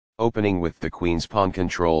Opening with the queen's pawn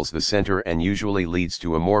controls the center and usually leads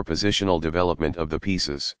to a more positional development of the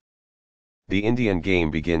pieces. The Indian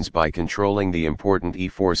game begins by controlling the important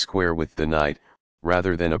e4 square with the knight,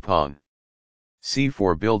 rather than a pawn.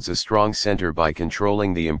 c4 builds a strong center by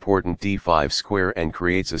controlling the important d5 square and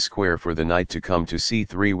creates a square for the knight to come to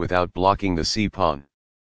c3 without blocking the c-pawn.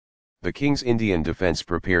 The king's Indian defense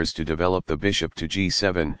prepares to develop the bishop to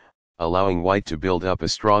g7, allowing white to build up a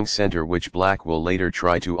strong center which black will later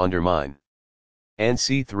try to undermine. And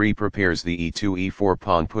c3 prepares the e2-e4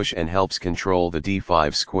 pawn push and helps control the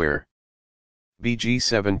d5 square.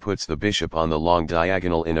 bg7 puts the bishop on the long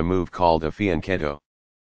diagonal in a move called a fianchetto.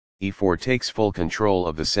 e4 takes full control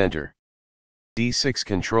of the center. d6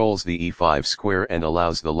 controls the e5 square and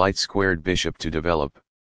allows the light-squared bishop to develop.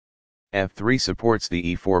 f3 supports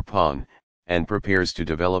the e4 pawn, and prepares to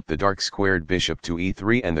develop the dark-squared bishop to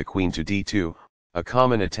e3 and the queen to d2, a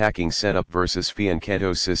common attacking setup versus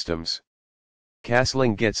fianchetto systems.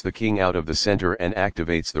 Castling gets the king out of the center and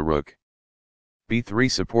activates the rook.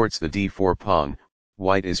 b3 supports the d4 pawn,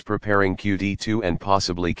 white is preparing qd2 and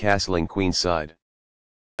possibly castling queenside.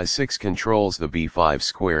 a6 controls the b5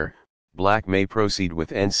 square, black may proceed with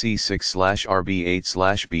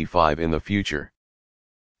nc6/rb8/b5 in the future.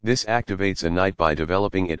 This activates a knight by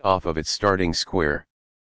developing it off of its starting square.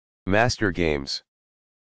 Master games.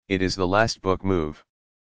 It is the last book move.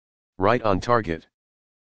 Right on target.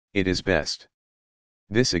 It is best.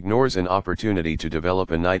 This ignores an opportunity to develop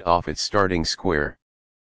a knight off its starting square.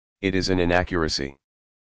 It is an inaccuracy.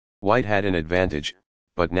 White had an advantage,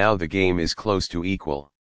 but now the game is close to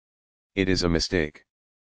equal. It is a mistake.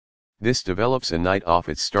 This develops a knight off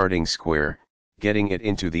its starting square, getting it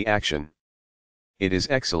into the action. It is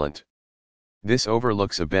excellent. This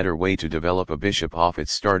overlooks a better way to develop a bishop off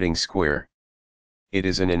its starting square. It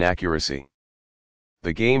is an inaccuracy.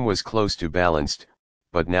 The game was close to balanced,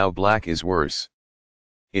 but now black is worse.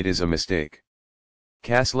 It is a mistake.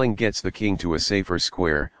 Castling gets the king to a safer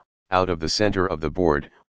square, out of the center of the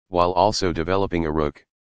board, while also developing a rook.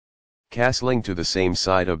 Castling to the same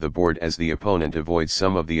side of the board as the opponent avoids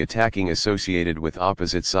some of the attacking associated with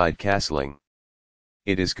opposite side castling.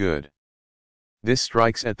 It is good. This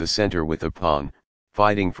strikes at the center with a pawn,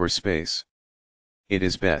 fighting for space. It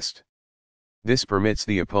is best. This permits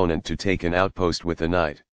the opponent to take an outpost with a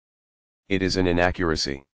knight. It is an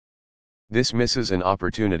inaccuracy. This misses an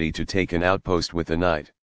opportunity to take an outpost with a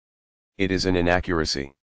knight. It is an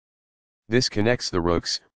inaccuracy. This connects the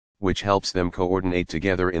rooks, which helps them coordinate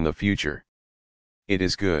together in the future. It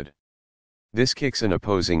is good. This kicks an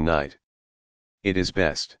opposing knight. It is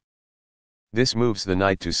best. This moves the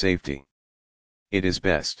knight to safety. It is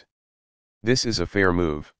best. This is a fair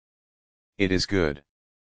move. It is good.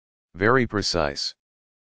 Very precise.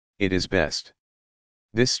 It is best.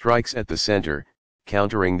 This strikes at the center,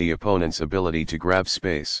 countering the opponent's ability to grab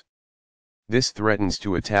space. This threatens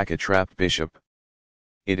to attack a trapped bishop.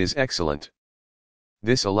 It is excellent.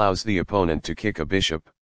 This allows the opponent to kick a bishop.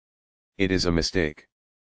 It is a mistake.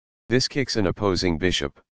 This kicks an opposing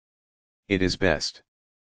bishop. It is best.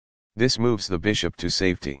 This moves the bishop to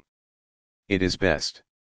safety. It is best.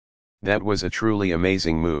 That was a truly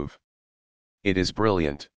amazing move. It is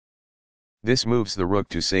brilliant. This moves the rook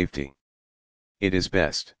to safety. It is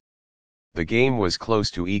best. The game was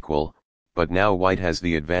close to equal, but now white has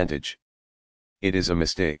the advantage. It is a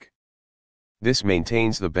mistake. This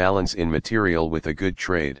maintains the balance in material with a good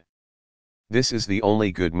trade. This is the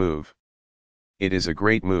only good move. It is a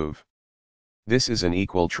great move. This is an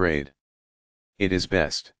equal trade. It is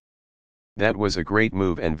best. That was a great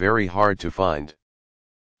move and very hard to find.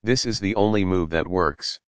 This is the only move that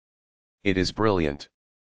works. It is brilliant.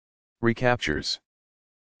 Recaptures.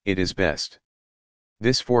 It is best.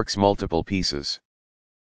 This forks multiple pieces.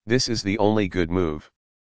 This is the only good move.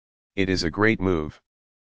 It is a great move.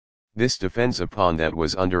 This defends a pawn that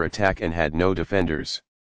was under attack and had no defenders.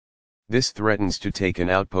 This threatens to take an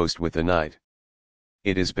outpost with a knight.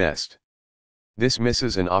 It is best. This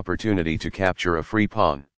misses an opportunity to capture a free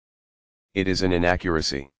pawn. It is an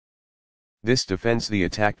inaccuracy. This defends the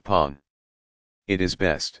attacked pawn. It is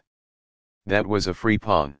best. That was a free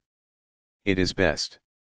pawn. It is best.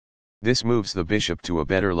 This moves the bishop to a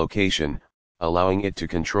better location, allowing it to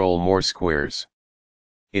control more squares.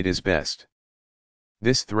 It is best.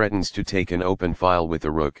 This threatens to take an open file with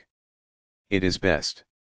the rook. It is best.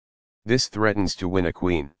 This threatens to win a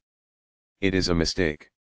queen. It is a mistake.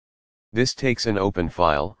 This takes an open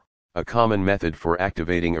file, a common method for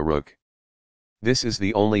activating a rook. This is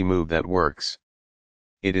the only move that works.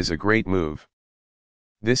 It is a great move.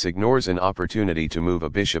 This ignores an opportunity to move a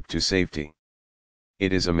bishop to safety.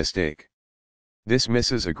 It is a mistake. This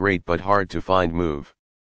misses a great but hard to find move.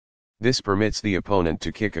 This permits the opponent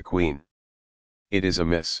to kick a queen. It is a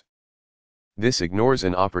miss. This ignores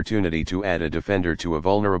an opportunity to add a defender to a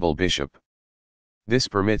vulnerable bishop. This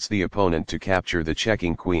permits the opponent to capture the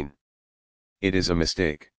checking queen. It is a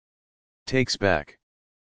mistake. Takes back.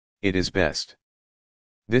 It is best.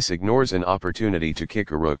 This ignores an opportunity to kick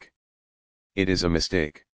a rook. It is a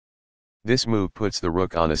mistake. This move puts the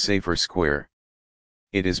rook on a safer square.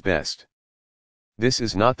 It is best. This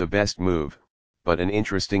is not the best move, but an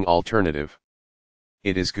interesting alternative.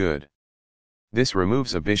 It is good. This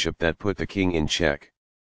removes a bishop that put the king in check.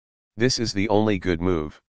 This is the only good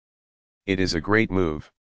move. It is a great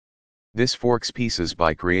move. This forks pieces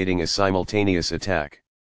by creating a simultaneous attack.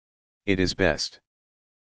 It is best.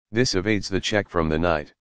 This evades the check from the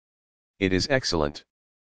knight. It is excellent.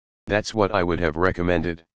 That's what I would have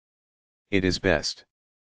recommended. It is best.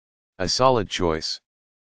 A solid choice.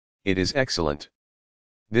 It is excellent.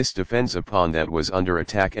 This defends a pawn that was under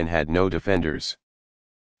attack and had no defenders.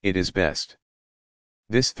 It is best.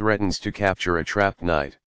 This threatens to capture a trapped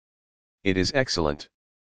knight. It is excellent.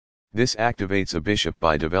 This activates a bishop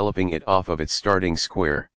by developing it off of its starting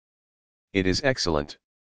square. It is excellent.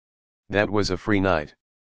 That was a free knight.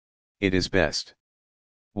 It is best.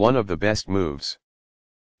 One of the best moves.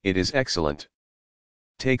 It is excellent.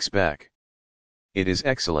 Takes back. It is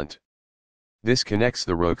excellent. This connects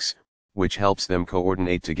the rooks, which helps them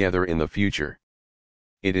coordinate together in the future.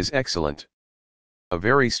 It is excellent. A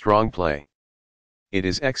very strong play. It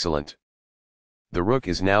is excellent. The rook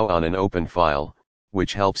is now on an open file,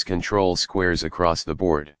 which helps control squares across the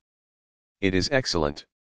board. It is excellent.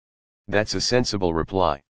 That's a sensible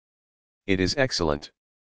reply. It is excellent.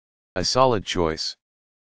 A solid choice.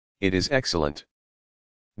 It is excellent.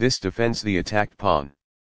 This defends the attacked pawn.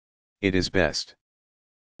 It is best.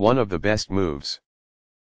 One of the best moves.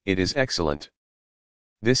 It is excellent.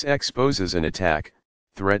 This exposes an attack,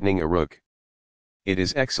 threatening a rook. It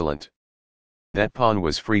is excellent. That pawn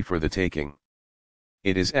was free for the taking.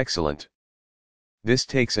 It is excellent. This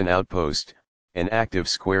takes an outpost, an active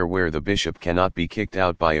square where the bishop cannot be kicked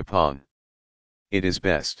out by a pawn. It is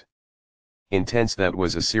best. Intense. That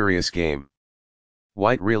was a serious game.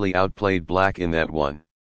 White really outplayed black in that one.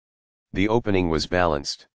 The opening was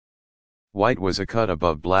balanced. White was a cut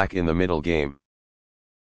above black in the middle game.